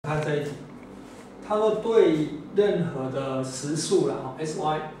看这一题，它说对任何的实数啦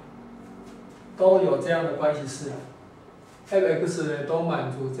，sy 都有这样的关系式 ，fx 呢都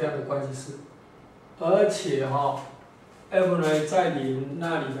满足这样的关系式，而且f 呢在零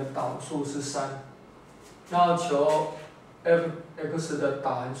那里的导数是3，然后求 fx 的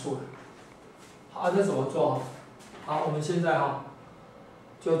导函数。好，这怎么做？好，我们现在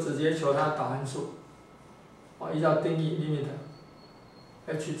就直接求它导函数。依照定义 limit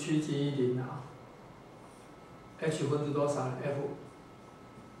h 趋近于0h 分之多少呢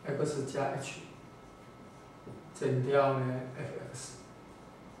 ？f x 加 h 减掉呢 fx。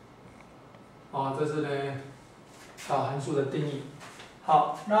这是呢导函数的定义。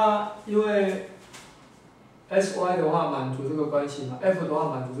好，那因为 sy 的话满足这个关系嘛 ，f 的话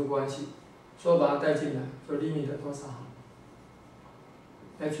满足这个关系，所以把它带进来，就 limit 多少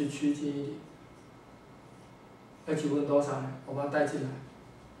 ？h 趋近于0。h 分多少呢？我把它带进来，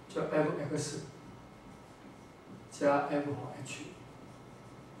就 fx 加 f/h，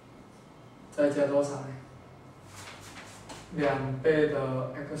 再加多少呢？2倍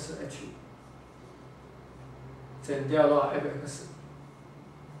的 xh 减掉多少 fx，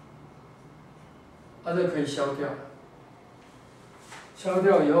 这个可以消掉。消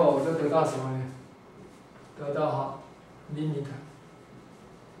掉以后，我就得到什么呢？得到limit，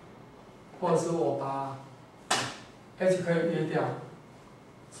 或者是我把 h 可以约掉，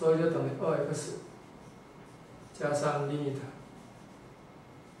所以就等于 2x 加上 limit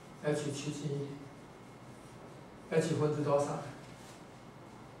h 趋近于0 h 分之多少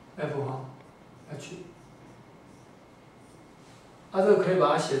f/h， 这个可以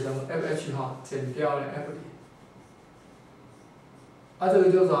把它写成 fh 减掉了 f0， 这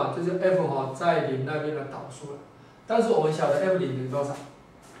个就是就是 f 在0那边的导数了。但是我们晓得 f0等于多少？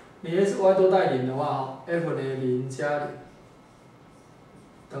你 sy 都带0的话，f 呢0加0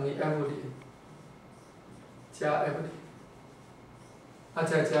等于 f0 加 f0，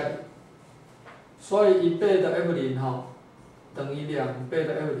 再加0，所以1倍的 f0 等于2倍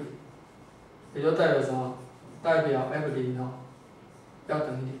的 f0， 也就代表什么？代表 f0 要等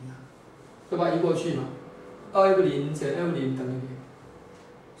于0了，对吧？移过去嘛，2f0减 f0等于0，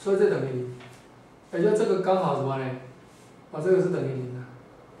所以这等于0，也就这个刚好什么呢？这个是等于0的，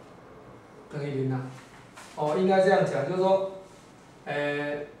等于0了。应该这样讲，就是说，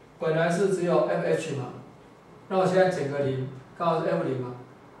本来是只有 fh 嘛，那我现在减个0，刚好是 f0嘛，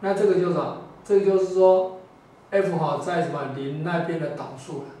那这个就是什么？这个就是说 f 在什么0那边的导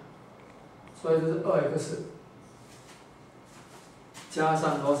数了，所以就是 2x 加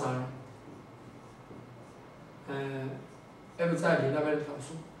上多少呢？f 在0那边的导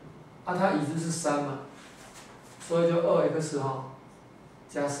数，它已知是3嘛，所以就 2x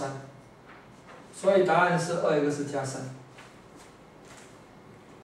加3，所以答案是2x 加3。